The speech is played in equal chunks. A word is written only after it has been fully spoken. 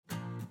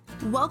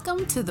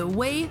Welcome to The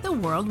Way the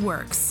World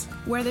Works,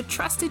 where the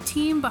trusted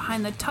team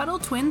behind the Tuttle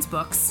Twins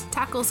books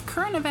tackles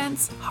current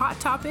events, hot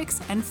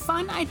topics, and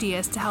fun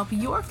ideas to help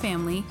your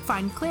family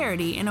find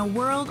clarity in a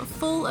world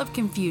full of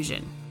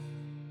confusion.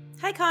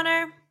 Hi,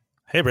 Connor.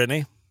 Hey,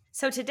 Brittany.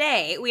 So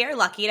today, we are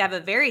lucky to have a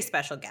very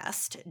special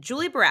guest,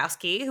 Julie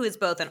Borowski, who is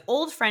both an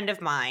old friend of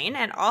mine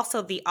and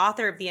also the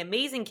author of the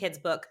amazing kids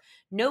book,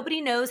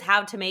 Nobody Knows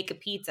How to Make a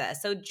Pizza.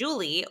 So,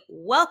 Julie,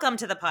 welcome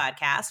to the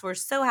podcast. We're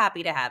so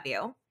happy to have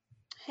you.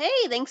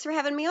 Hey, thanks for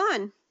having me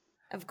on.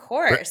 Of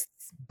course.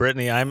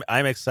 Brittany,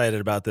 I'm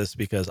excited about this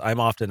because I'm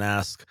often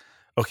asked,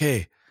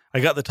 okay, I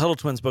got the Tuttle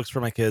Twins books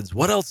for my kids.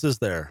 What else is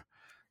there?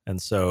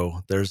 And so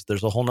there's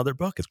a whole nother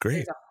book. It's great.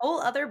 There's a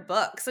whole other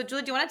book. So,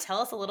 Julie, do you want to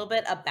tell us a little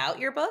bit about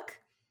your book?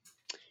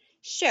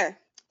 Sure.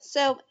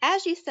 So,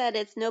 as you said,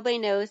 it's Nobody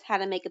Knows How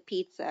to Make a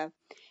Pizza.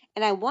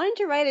 And I wanted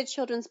to write a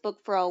children's book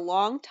for a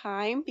long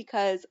time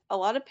because a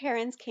lot of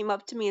parents came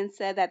up to me and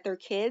said that their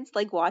kids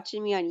like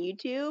watching me on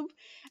YouTube.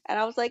 And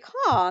I was like,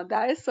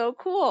 that is so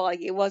cool.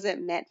 Like, it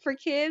wasn't meant for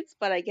kids,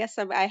 but I guess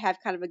I have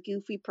kind of a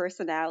goofy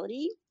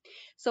personality.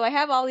 So I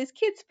have all these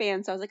kids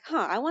fans. So I was like,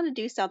 I want to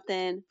do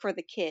something for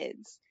the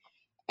kids.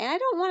 And I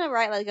don't want to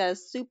write like a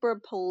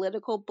super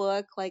political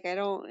book. Like,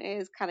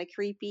 it's kind of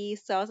creepy.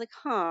 So I was like,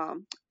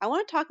 I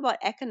want to talk about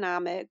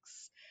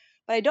economics,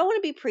 but I don't want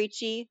to be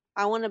preachy.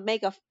 I want to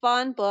make a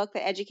fun book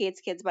that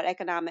educates kids about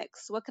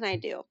economics. What can I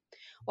do?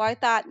 Well, I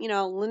thought,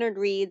 Leonard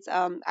Read's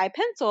I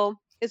Pencil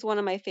is one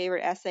of my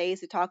favorite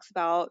essays. It talks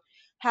about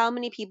how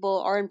many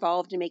people are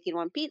involved in making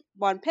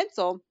one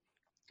pencil.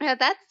 Yeah,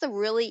 that's a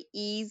really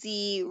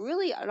easy,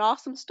 really an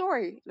awesome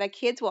story that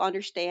kids will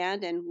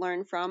understand and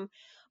learn from.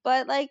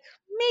 But like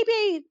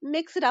maybe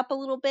mix it up a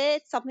little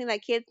bit, something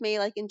that kids may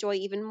like enjoy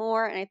even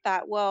more. And I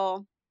thought,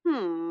 well,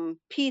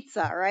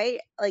 pizza, right?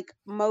 Like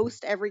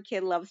most every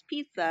kid loves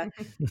pizza.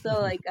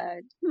 So like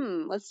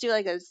let's do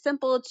like a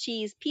simple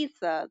cheese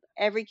pizza.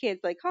 Every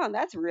kid's like,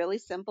 that's really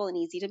simple and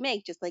easy to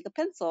make, just like a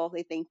pencil.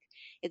 They think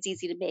it's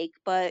easy to make,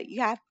 but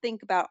you have to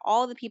think about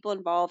all the people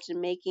involved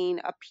in making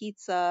a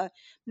pizza,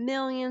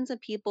 millions of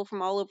people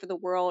from all over the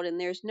world, and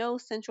there's no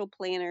central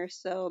planner.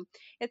 So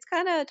it's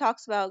kind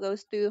of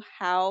goes through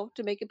how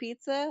to make a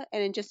pizza,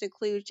 and it just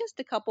includes just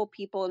a couple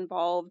people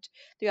involved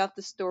throughout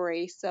the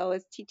story. So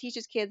it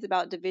teaches kids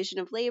about division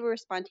of labor,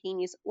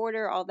 spontaneous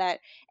order, all that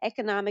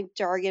economic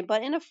jargon,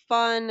 but in a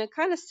fun,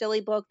 kind of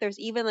silly book. There's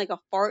even like a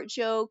fart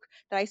joke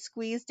that I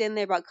squeezed in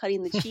there about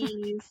cutting the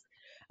cheese.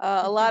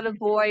 A lot of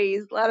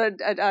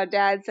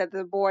dads said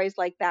the boys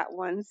like that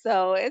one.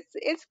 So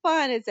it's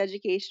fun, it's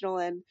educational,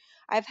 and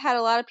I've had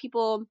a lot of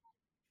people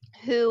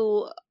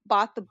who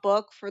bought the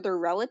book for their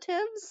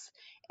relatives,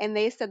 and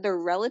they said their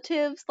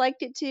relatives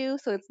liked it too.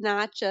 So it's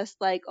not just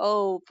like,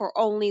 for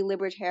only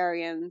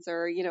libertarians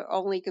or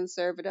only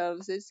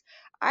conservatives.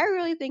 I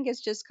really think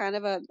it's just kind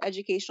of an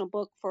educational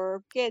book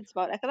for kids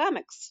about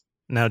economics.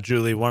 Now,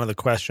 Julie, one of the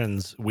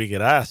questions we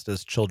get asked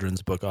as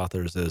children's book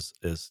authors is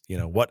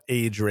what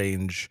age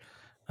range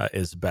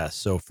is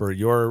best? So for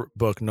your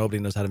book, Nobody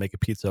Knows How to Make a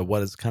Pizza,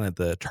 what is kind of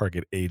the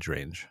target age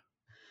range?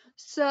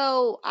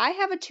 So I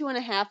have a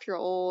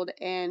 2.5-year-old,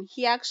 and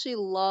he actually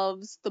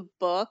loves the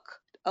book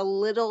a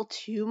little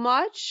too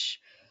much.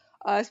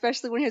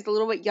 Especially when he was a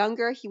little bit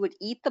younger, he would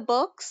eat the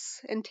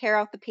books and tear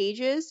out the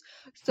pages.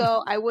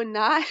 So I would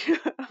not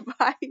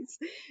advise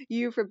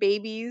you for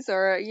babies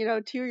or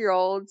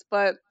 2-year-olds,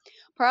 but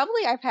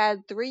probably I've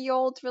had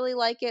 3-year-olds really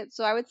like it.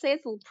 So I would say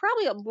it's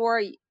probably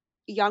more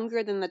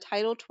younger than the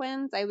Tuttle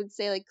Twins. I would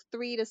say like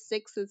 3 to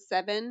 6 and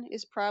 7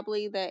 is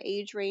probably the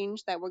age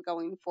range that we're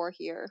going for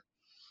here.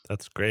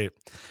 That's great.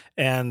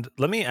 And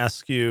let me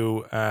ask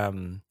you,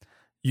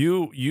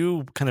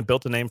 you kind of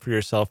built a name for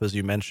yourself, as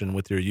you mentioned,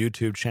 with your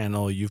YouTube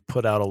channel. You've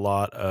put out a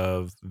lot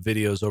of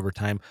videos over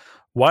time.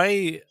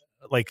 Why,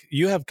 like,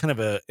 you have kind of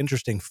a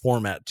interesting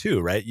format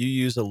too, right? You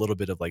use a little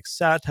bit of like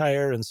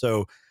satire. And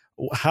so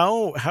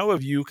how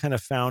have you kind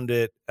of found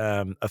it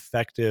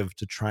effective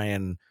to try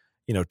and,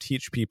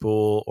 teach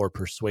people or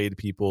persuade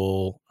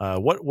people?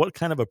 What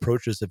kind of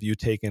approaches have you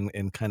taken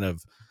in kind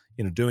of,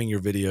 doing your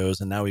videos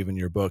and now even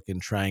your book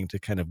and trying to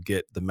kind of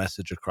get the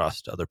message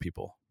across to other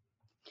people?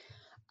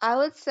 I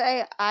would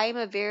say I'm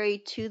a very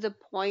to the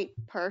point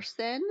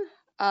person.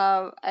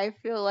 I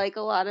feel like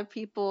a lot of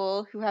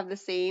people who have the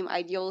same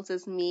ideals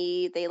as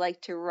me, they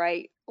like to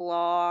write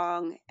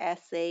long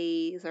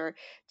essays or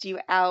do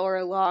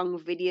hour-long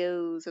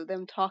videos of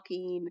them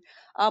talking.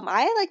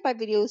 I like my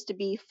videos to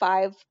be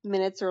 5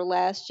 minutes or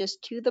less,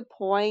 just to the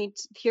point.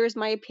 Here's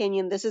my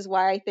opinion. This is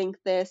why I think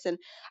this. And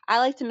I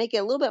like to make it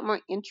a little bit more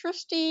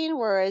interesting,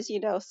 whereas,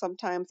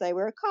 sometimes I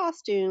wear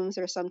costumes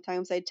or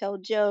sometimes I tell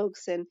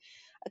jokes, and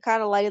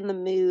kind of lighten the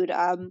mood.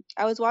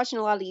 I was watching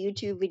a lot of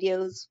YouTube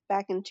videos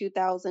back in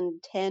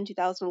 2010,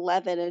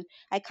 2011, and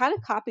I kind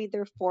of copied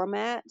their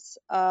formats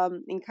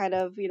and kind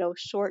of,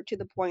 short to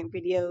the point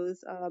videos.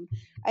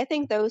 I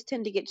think those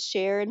tend to get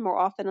shared more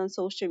often on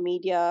social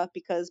media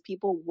because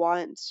people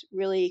want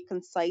really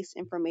concise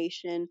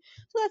information.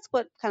 So that's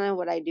what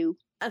I do.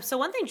 So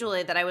one thing,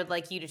 Julie, that I would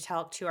like you to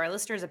talk to our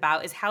listeners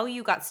about is how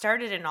you got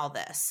started in all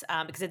this,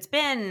 because it's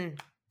been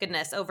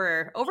goodness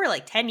over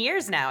like 10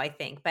 years now, I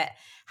think. But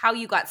how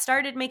you got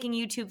started making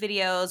YouTube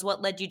videos,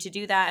 what led you to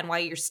do that, and why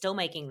you're still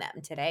making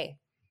them today.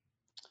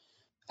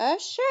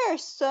 Sure.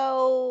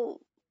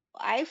 So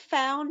I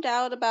found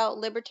out about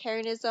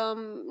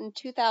libertarianism in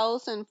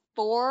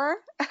 2004.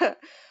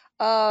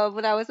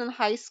 When I was in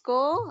high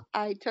school,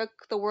 I took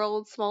the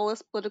world's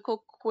smallest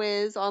political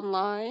quiz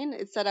online.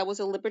 It said I was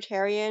a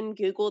libertarian,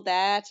 Googled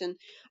that, and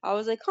I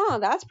was like, huh,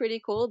 that's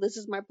pretty cool. This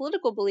is my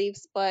political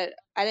beliefs, but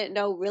I didn't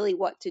know really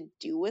what to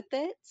do with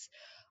it.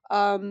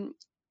 Um,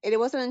 and it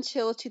wasn't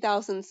until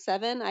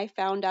 2007 I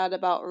found out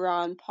about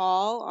Ron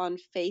Paul on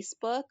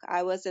Facebook.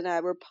 I was in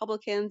a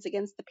Republicans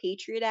Against the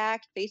Patriot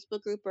Act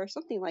Facebook group or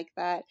something like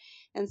that.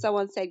 And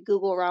someone said,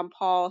 Google Ron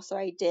Paul. So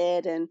I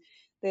did. And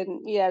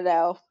then,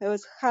 it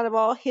was kind of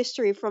all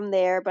history from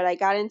there. But I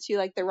got into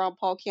like the Ron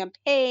Paul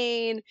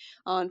campaign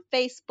on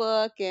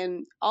Facebook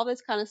and all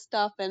this kind of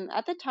stuff. And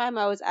at the time,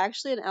 I was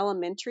actually an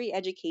elementary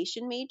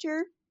education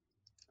major.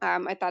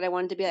 I thought I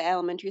wanted to be an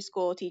elementary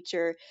school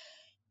teacher,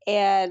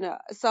 and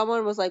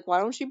someone was like, why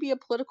don't you be a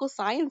political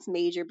science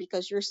major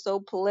because you're so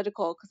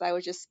political? Because I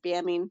was just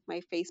spamming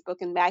my Facebook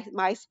and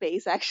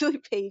MySpace actually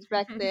page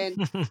back then.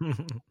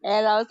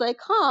 And I was like,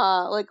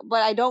 huh, like,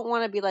 but I don't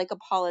want to be like a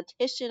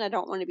politician. I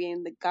don't want to be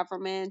in the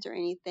government or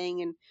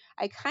anything. And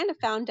I kind of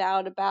found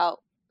out about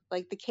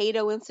like the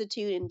Cato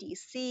Institute in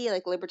DC,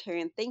 like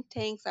libertarian think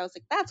tanks. I was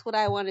like, that's what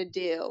I want to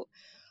do.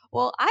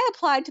 Well, I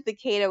applied to the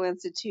Cato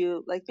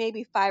Institute like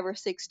maybe 5 or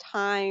 6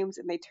 times,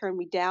 and they turned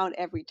me down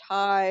every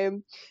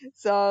time.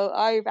 So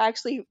I've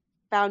actually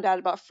found out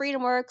about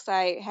FreedomWorks.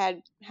 I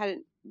had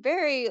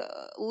very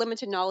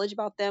limited knowledge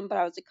about them, but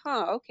I was like,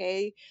 huh,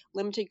 okay,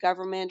 limited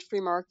government,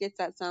 free markets,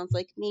 that sounds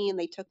like me. And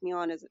they took me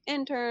on as an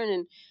intern,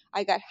 and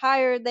I got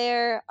hired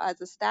there as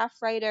a staff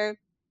writer.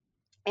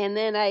 And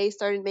then I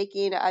started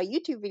making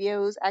YouTube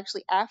videos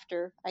actually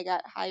after I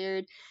got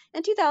hired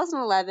in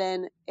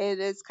 2011. It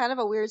is kind of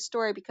a weird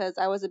story because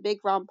I was a big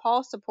Ron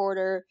Paul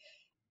supporter,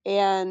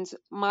 and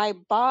my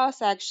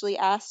boss actually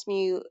asked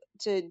me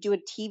to do a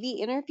TV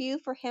interview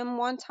for him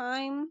one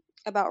time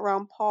about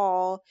Ron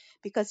Paul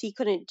because he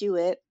couldn't do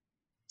it.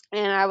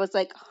 And I was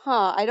like,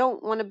 huh, I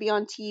don't want to be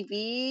on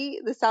TV.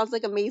 This sounds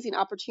like amazing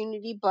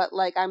opportunity, but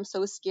like I'm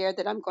so scared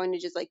that I'm going to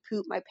just like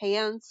poop my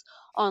pants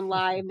on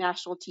live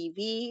national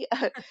TV.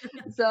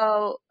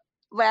 So,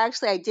 but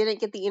actually I didn't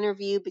get the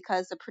interview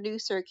because the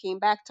producer came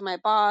back to my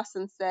boss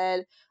and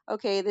said,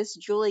 okay, this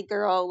Julie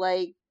girl,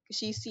 like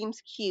she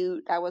seems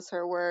cute. That was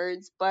her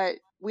words, but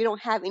we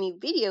don't have any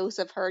videos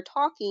of her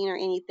talking or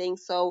anything.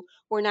 So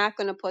we're not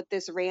going to put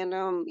this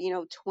random,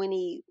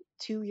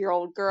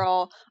 22-year-old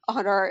girl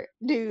on our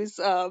news.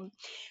 So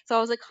I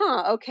was like,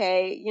 huh,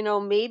 okay,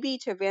 maybe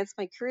to advance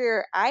my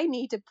career, I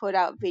need to put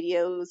out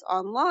videos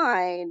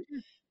online.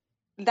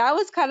 That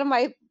was kind of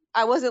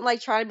I wasn't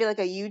like trying to be like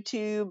a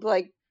YouTube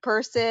like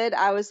person.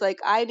 I was like,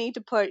 I need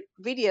to put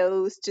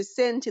videos to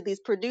send to these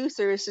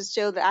producers to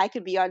show that I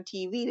could be on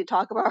TV to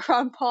talk about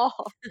Ron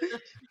Paul.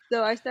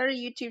 So I started a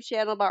YouTube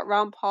channel about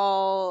Ron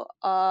Paul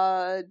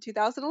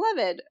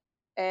 2011.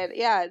 And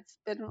yeah, it's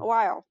been a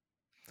while.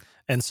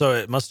 And so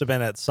it must have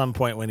been at some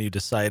point when you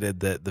decided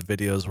that the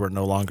videos were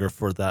no longer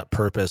for that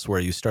purpose where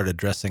you started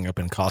dressing up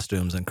in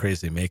costumes and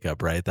crazy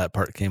makeup, right? That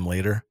part came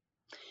later?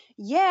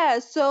 Yeah,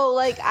 so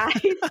like I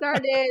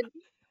started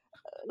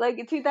like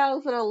in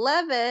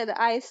 2011,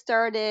 I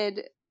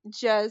started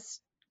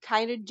just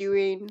kind of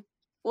doing,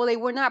 well, they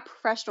were not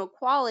professional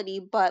quality,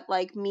 but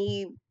like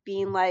me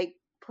being like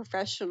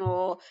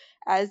professional,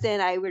 as in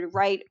I would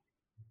write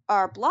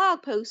our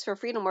blog posts for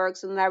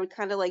FreedomWorks, and then I would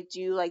kind of like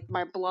do like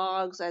my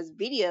blogs as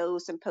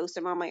videos and post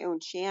them on my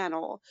own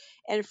channel.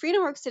 And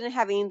FreedomWorks didn't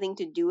have anything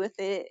to do with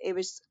it. It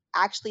was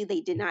actually, they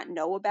did not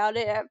know about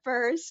it at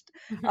first.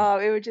 It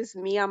was just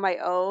me on my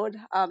own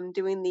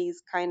doing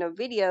these kind of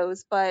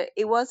videos. But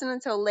it wasn't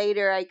until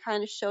later I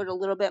kind of showed a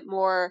little bit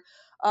more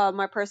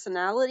my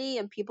personality,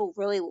 and people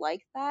really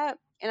liked that.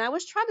 And I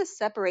was trying to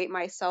separate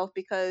myself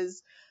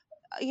because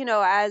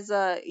as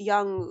a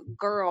young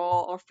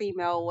girl or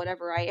female,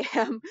 whatever I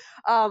am,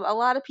 a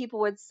lot of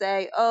people would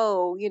say,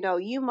 oh,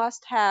 you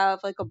must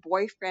have like a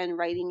boyfriend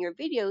writing your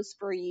videos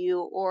for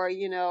you, or,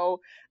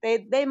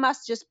 they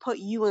must just put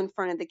you in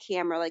front of the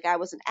camera like I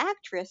was an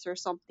actress or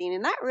something.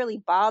 And that really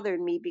bothered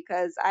me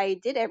because I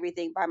did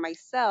everything by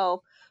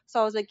myself.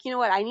 So I was like, you know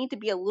what? I need to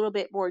be a little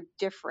bit more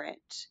different.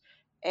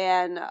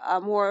 and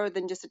more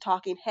than just a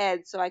talking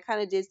head. So I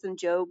kind of did some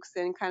jokes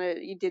and kind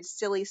of you did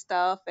silly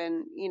stuff,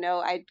 and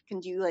I can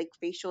do like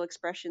facial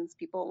expressions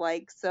people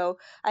like. So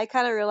I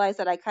kind of realized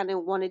that I kind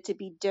of wanted to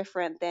be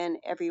different than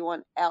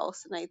everyone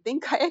else, and I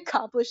think I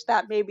accomplished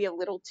that maybe a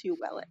little too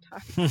well at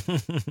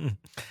times.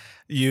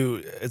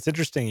 It's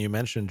interesting you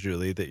mentioned,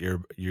 Julie, that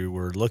you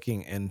were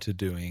looking into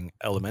doing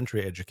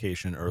elementary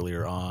education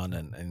earlier on,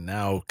 and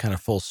now kind of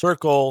full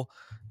circle,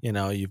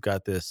 you've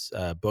got this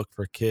book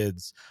for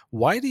kids.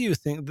 Why do you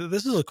think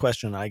this is a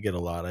question I get a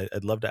lot?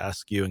 I'd love to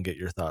ask you and get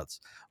your thoughts.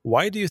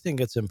 Why do you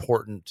think it's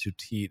important to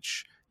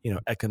teach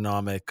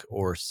economic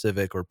or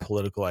civic or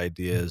political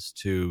ideas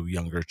to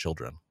younger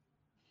children?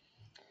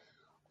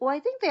 Well, I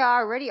think they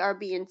already are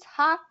being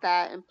taught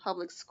that in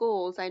public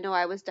schools. I know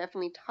I was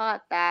definitely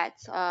taught that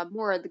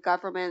more of the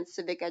government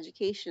civic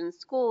education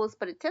schools,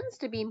 but it tends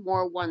to be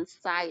more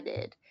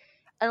one-sided.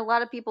 And a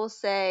lot of people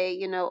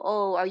say,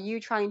 oh, are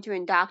you trying to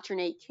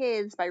indoctrinate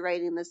kids by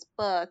writing this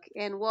book?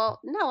 And well,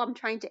 no, I'm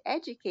trying to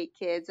educate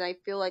kids. And I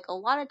feel like a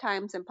lot of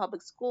times in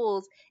public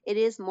schools, it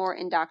is more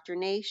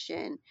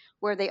indoctrination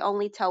where they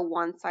only tell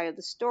one side of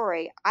the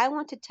story. I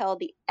want to tell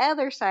the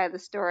other side of the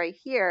story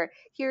here.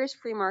 Here's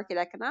free market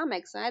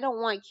economics. And I don't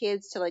want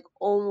kids to like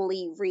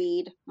only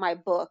read my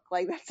book.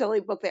 Like that's the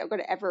only book that I'm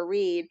going to ever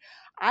read.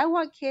 I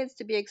want kids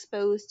to be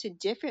exposed to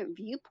different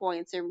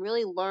viewpoints and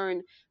really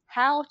learn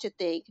how to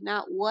think,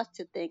 not what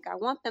to think. I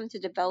want them to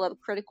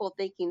develop critical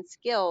thinking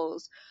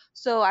skills.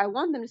 So I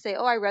want them to say,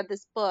 "Oh, I read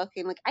this book."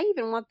 And like I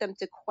even want them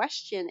to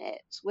question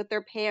it with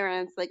their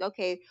parents, like,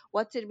 "Okay,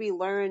 what did we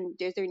learn?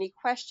 Is there any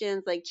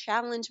questions?" Like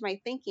challenge my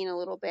thinking a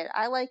little bit.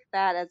 I like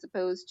that as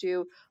opposed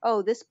to,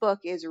 "Oh, this book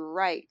is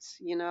right."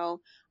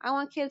 I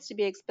want kids to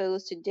be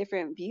exposed to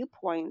different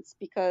viewpoints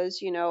because,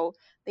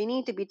 they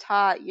need to be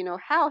taught,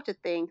 how to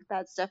think.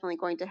 That's definitely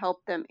going to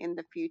help them in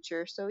the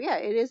future. So yeah,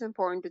 it is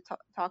important to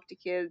talk to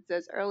kids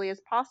as early as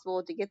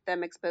possible to get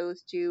them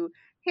exposed to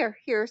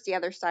here's the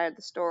other side of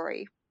the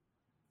story.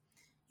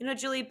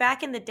 Julie,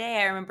 back in the day,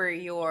 I remember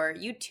your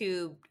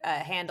YouTube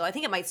handle. I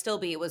think it might still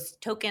be. It was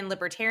Token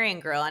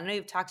Libertarian Girl. I know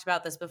you've talked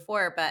about this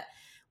before, but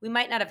we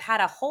might not have had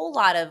a whole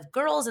lot of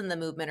girls in the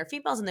movement or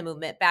females in the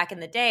movement back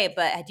in the day.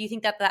 But do you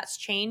think that that's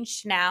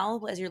changed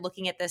now as you're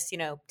looking at this,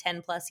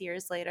 10 plus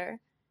years later?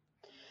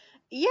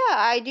 Yeah,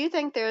 I do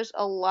think there's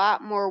a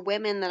lot more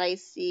women that I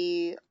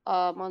see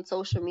on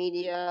social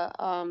media,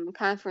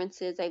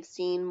 conferences. I've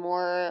seen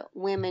more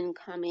women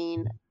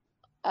coming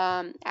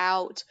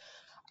out.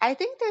 I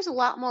think there's a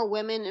lot more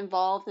women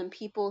involved than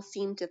people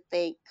seem to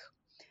think.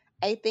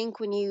 I think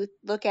when you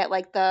look at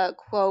like the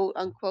quote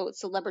unquote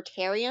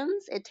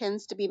celebritarians, it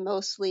tends to be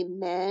mostly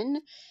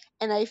men.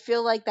 And I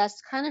feel like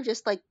that's kind of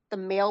just like the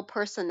male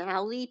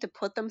personality to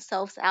put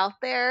themselves out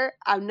there.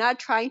 I'm not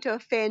trying to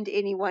offend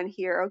anyone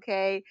here,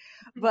 okay?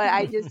 But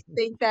I just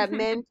think that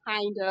men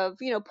kind of,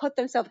 put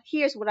themselves,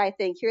 here's what I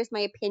think, here's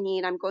my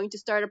opinion. I'm going to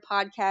start a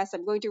podcast,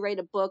 I'm going to write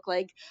a book,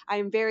 like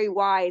I'm very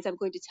wise, I'm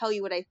going to tell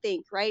you what I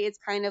think, right? It's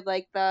kind of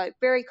like the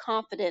very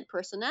confident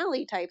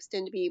personality types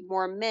tend to be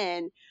more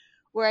men,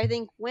 where I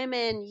think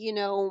women,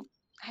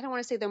 I don't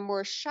want to say they're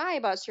more shy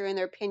about sharing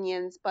their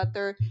opinions, but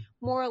they're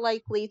more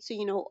likely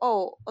to,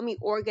 oh, let me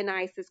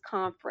organize this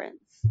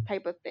conference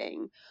type of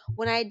thing.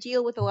 When I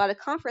deal with a lot of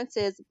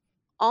conferences,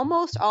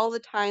 almost all the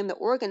time the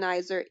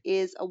organizer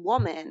is a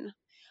woman.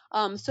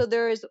 So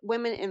there's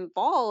women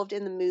involved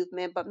in the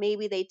movement, but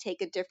maybe they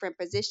take a different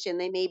position.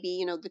 They may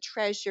be, the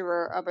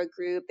treasurer of a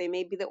group, they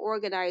may be the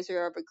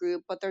organizer of a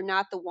group, but they're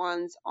not the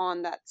ones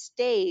on that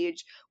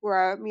stage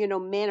where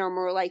men are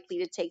more likely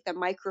to take the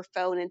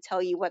microphone and tell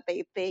you what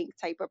they think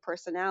type of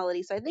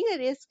personality. So I think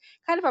it is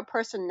kind of a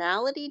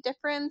personality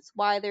difference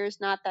why there's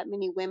not that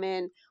many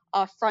women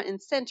front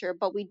and center,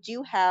 but we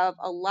do have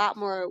a lot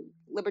more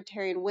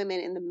libertarian women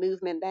in the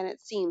movement than it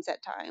seems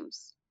at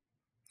times.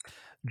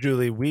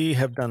 Julie, we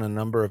have done a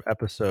number of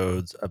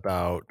episodes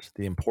about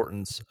the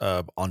importance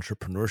of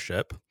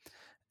entrepreneurship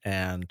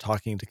and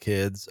talking to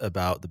kids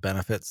about the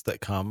benefits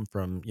that come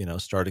from,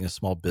 starting a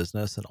small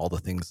business and all the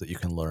things that you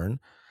can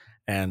learn.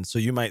 And so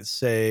you might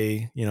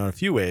say, in a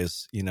few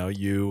ways,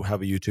 you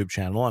have a YouTube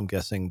channel. I'm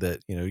guessing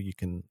that, you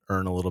can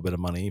earn a little bit of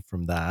money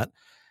from that.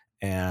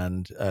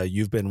 And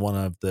you've been one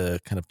of the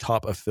kind of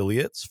top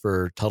affiliates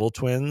for Tuttle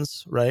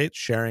Twins, right?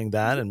 Sharing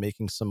that and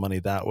making some money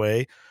that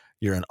way.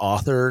 You're an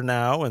author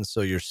now, and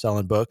so you're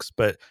selling books,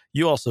 but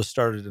you also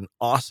started an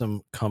awesome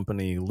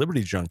company,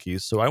 Liberty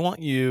Junkies. So I want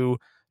you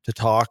to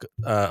talk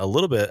a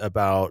little bit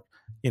about,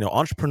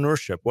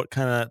 entrepreneurship.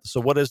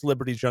 What is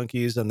Liberty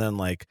Junkies? And then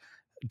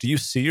do you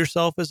see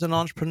yourself as an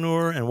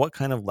entrepreneur, and what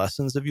kind of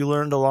lessons have you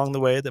learned along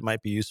the way that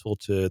might be useful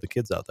to the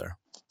kids out there?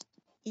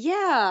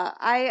 Yeah,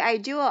 I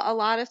do a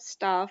lot of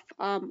stuff.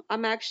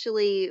 I'm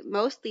actually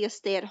mostly a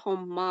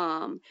stay-at-home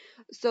mom,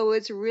 so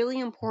it's really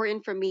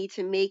important for me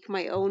to make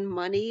my own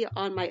money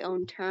on my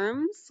own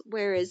terms.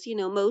 Whereas,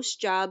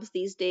 most jobs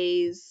these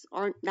days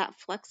aren't that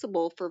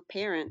flexible for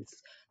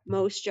parents.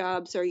 most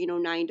jobs are,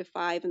 9 to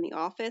 5 in the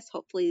office.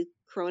 Hopefully,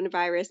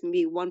 coronavirus,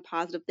 maybe one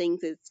positive thing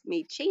is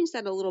may change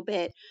that a little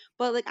bit.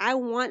 But like, I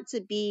want to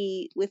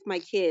be with my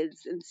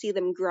kids and see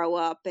them grow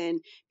up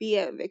and be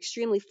an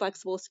extremely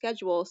flexible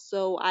schedule.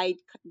 So I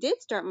did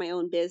start my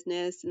own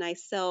business, and I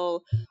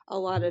sell a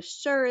lot of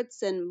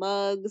shirts and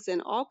mugs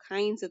and all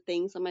kinds of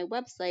things on my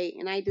website.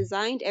 And I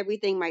designed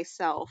everything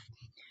myself.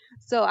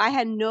 So I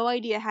had no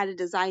idea how to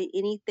design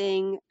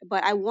anything,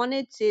 but I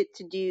wanted it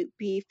to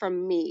be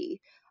from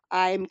me.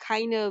 I'm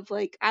kind of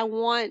like, I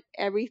want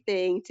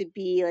everything to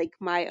be like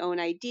my own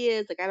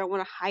ideas. Like, I don't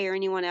want to hire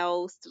anyone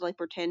else to like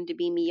pretend to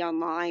be me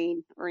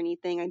online or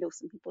anything. I know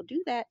some people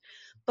do that,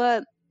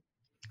 but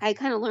I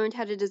kind of learned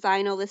how to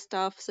design all this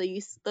stuff. So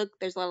look,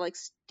 there's a lot of like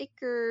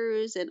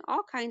stickers and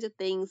all kinds of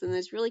things, and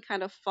there's really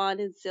kind of fun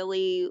and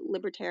silly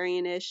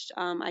libertarianish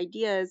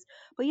ideas.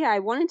 But yeah, I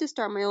wanted to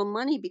start my own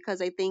money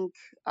because I think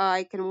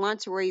I can want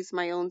to raise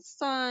my own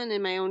son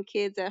and my own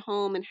kids at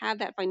home and have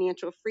that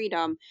financial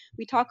freedom.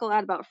 We talk a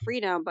lot about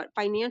freedom, but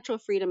financial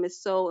freedom is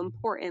so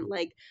important.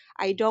 Like,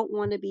 I don't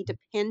want to be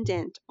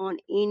dependent on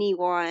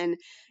anyone.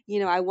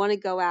 I want to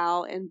go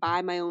out and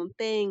buy my own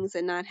things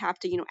and not have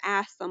to,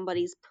 ask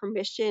somebody's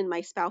permission,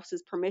 my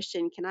spouse's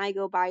permission. Can I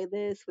go buy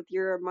this with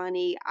your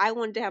money? I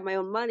want to have my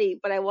own money,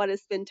 but I want to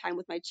spend time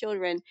with my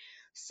children.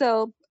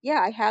 So, yeah,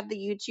 I have the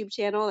YouTube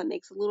channel that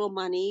makes a little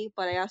money,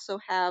 but I also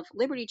have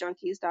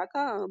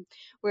libertyjunkies.com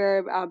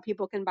where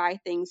people can buy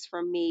things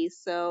from me.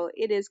 So,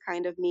 it is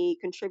kind of me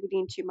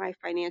contributing to my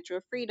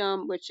financial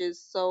freedom, which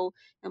is so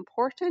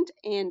important.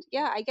 And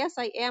yeah, I guess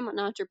I am an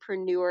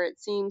entrepreneur. It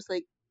seems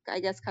like, I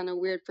guess, kind of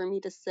weird for me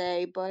to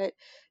say, but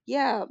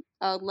yeah,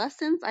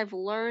 lessons I've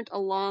learned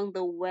along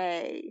the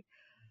way.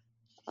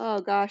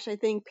 Oh gosh, I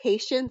think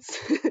patience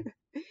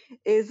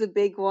is a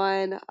big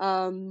one.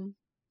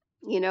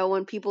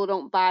 When people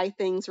don't buy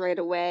things right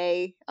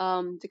away,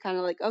 to kind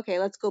of like, okay,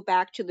 let's go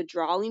back to the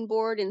drawing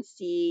board and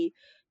see,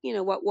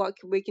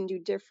 we can do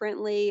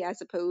differently,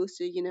 as opposed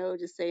to,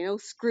 just saying, oh,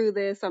 screw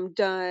this, I'm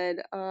done.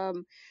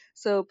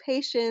 So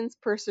patience,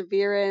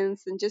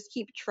 perseverance, and just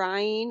keep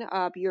trying.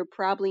 You're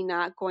probably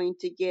not going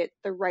to get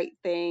the right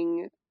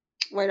thing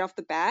right off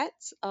the bat.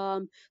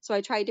 So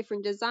I try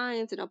different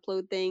designs and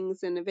upload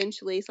things, and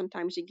eventually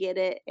sometimes you get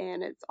it,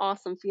 and it's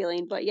awesome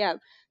feeling. But yeah,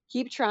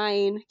 keep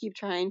trying, keep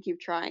trying, keep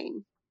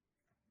trying.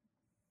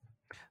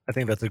 I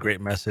think that's a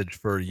great message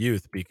for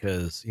youth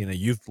because,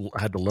 you've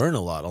had to learn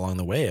a lot along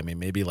the way. I mean,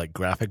 maybe like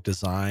graphic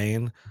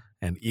design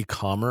and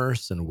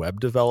e-commerce and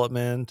web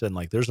development. And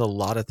like, there's a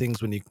lot of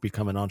things when you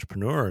become an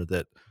entrepreneur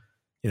that,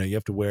 you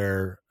have to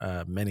wear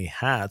many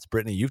hats.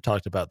 Brittany, you've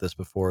talked about this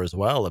before as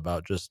well,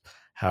 about just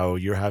how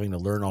you're having to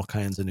learn all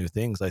kinds of new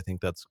things. I think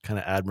that's kind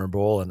of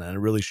admirable. And it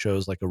really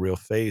shows like a real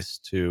face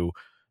to,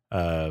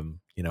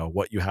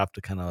 what you have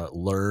to kind of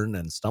learn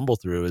and stumble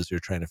through as you're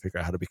trying to figure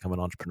out how to become an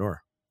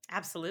entrepreneur.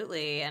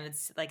 Absolutely. And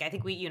it's like, I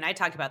think you and I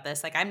talked about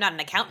this. Like, I'm not an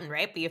accountant,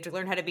 right? But you have to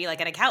learn how to be like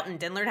an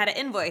accountant and learn how to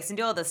invoice and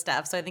do all this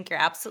stuff. So I think you're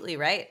absolutely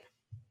right.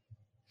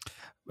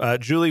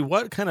 Julie,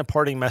 what kind of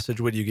parting message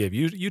would you give?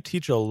 You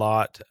teach a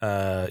lot.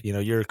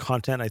 Your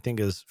content, I think,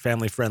 is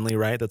family friendly,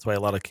 right? That's why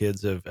a lot of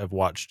kids have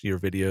watched your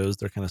videos.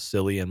 They're kind of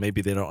silly, and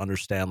maybe they don't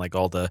understand like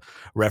all the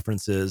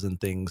references and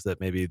things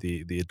that maybe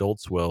the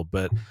adults will.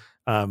 But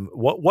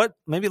what?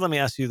 Maybe let me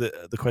ask you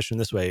the question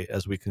this way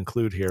as we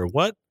conclude here.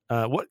 What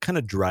kind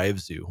of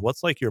drives you?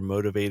 What's like your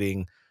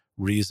motivating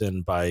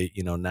reason by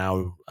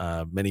now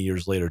many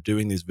years later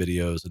doing these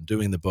videos and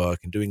doing the book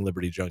and doing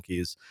Liberty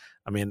Junkies?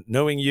 I mean,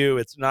 knowing you,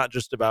 it's not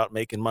just about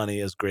making money,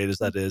 as great as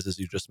that is, as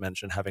you just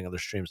mentioned, having other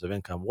streams of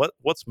income.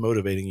 What's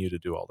motivating you to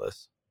do all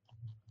this?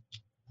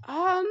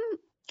 Um,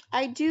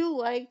 I do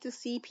like to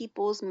see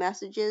people's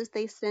messages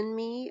they send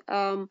me.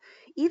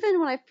 Even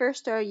when I first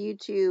started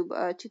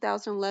YouTube,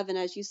 2011,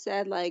 as you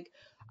said, like,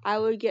 I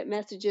would get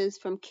messages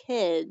from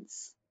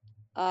kids,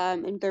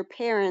 and their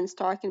parents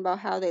talking about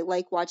how they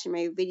like watching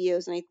my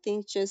videos, and I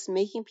think just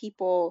making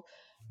people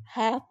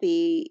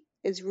happy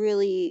is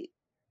really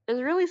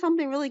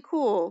something really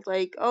cool.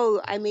 Like, oh,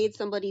 I made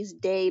somebody's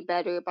day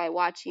better by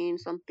watching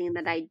something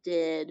that I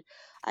did.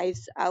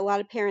 A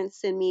lot of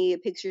parents send me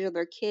pictures of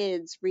their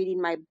kids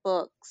reading my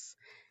books,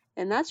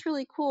 and that's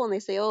really cool. And they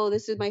say, oh,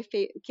 this is my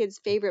kid's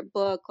favorite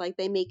book. Like,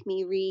 they make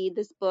me read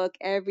this book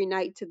every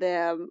night to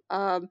them.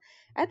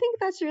 I think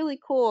that's really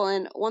cool.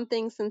 And one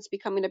thing, since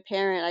becoming a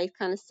parent, I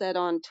kind of said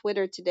on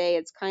Twitter today,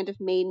 it's kind of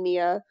made me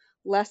a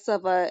less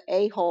of a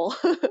hole.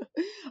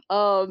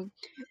 um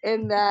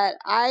in that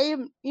a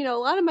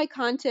lot of my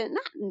content,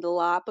 not a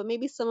lot, but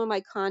maybe some of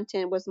my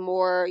content was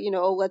more,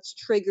 oh, let's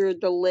trigger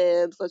the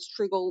libs, let's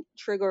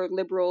trigger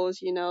liberals,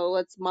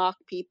 let's mock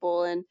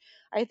people. And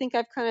I think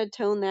I've kind of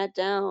toned that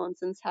down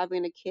since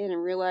having a kid,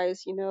 and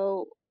realized,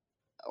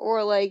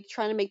 or like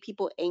trying to make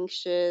people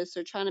anxious,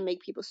 or trying to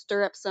make people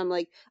stir up some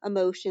like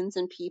emotions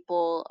in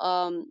people.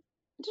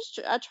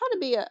 I try to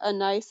be a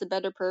nice, a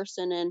better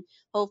person, and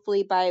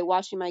hopefully by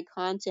watching my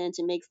content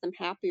it makes them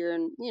happier,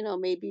 and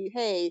maybe,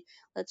 hey,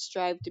 let's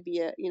strive to be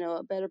a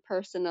better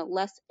person, a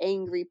less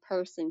angry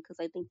person, because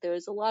I think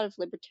there's a lot of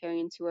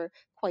libertarians who are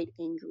quite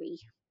angry.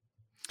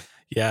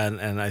 Yeah,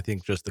 and I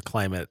think just the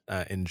climate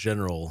in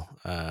general,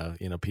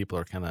 people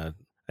are kind of,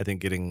 I think,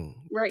 getting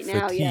Right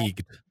now, yeah.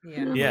 fatigued.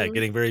 Yeah. Yeah, Mhm.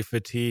 getting very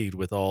fatigued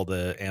with all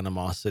the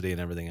animosity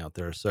and everything out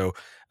there. So,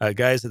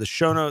 guys, at the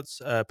show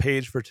notes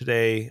page for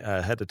today,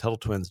 head to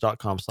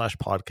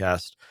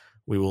TuttleTwins.com/podcast.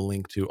 We will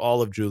link to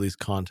all of Julie's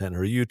content,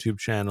 her YouTube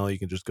channel. You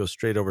can just go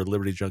straight over to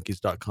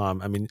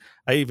LibertyJunkies.com. I mean,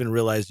 I even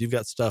realized you've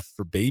got stuff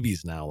for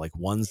babies now, like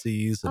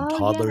onesies and Oh,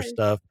 toddler yes.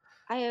 stuff.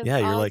 I have Yeah,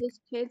 you're all like,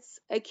 this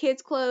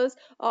kids clothes.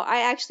 Oh,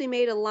 I actually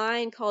made a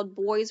line called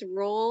Boys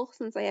Roll.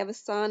 Since I have a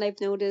son, I've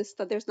noticed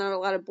that there's not a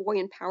lot of boy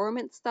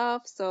empowerment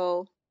stuff,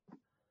 so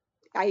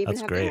I even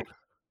that's have great. that.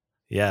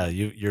 Yeah,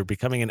 you're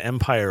becoming an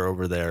empire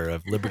over there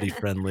of liberty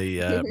friendly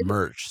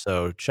merch.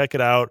 So check it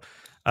out.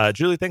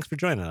 Julie, thanks for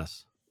joining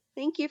us.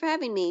 Thank you for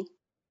having me.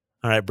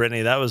 All right,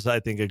 Brittany, that was, I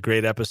think, a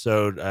great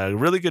episode.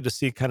 Really good to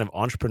see kind of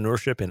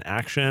entrepreneurship in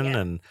action,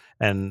 Yeah.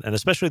 and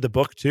especially the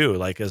book too.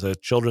 Like, as a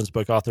children's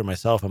book author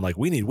myself, I'm like,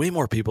 we need way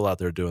more people out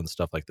there doing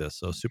stuff like this.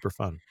 So super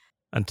fun.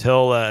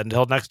 Until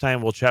next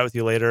time, we'll chat with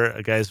you later,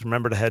 guys.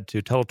 Remember to head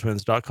to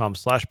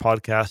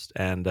TuttleTwins.com/podcast,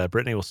 and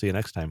Brittany, we'll see you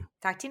next time.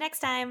 Talk to you next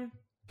time.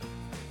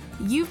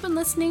 You've been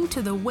listening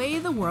to The Way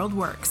the World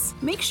Works.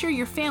 Make sure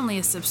your family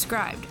is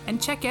subscribed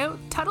and check out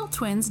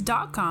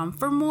TuttleTwins.com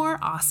for more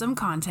awesome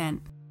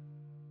content.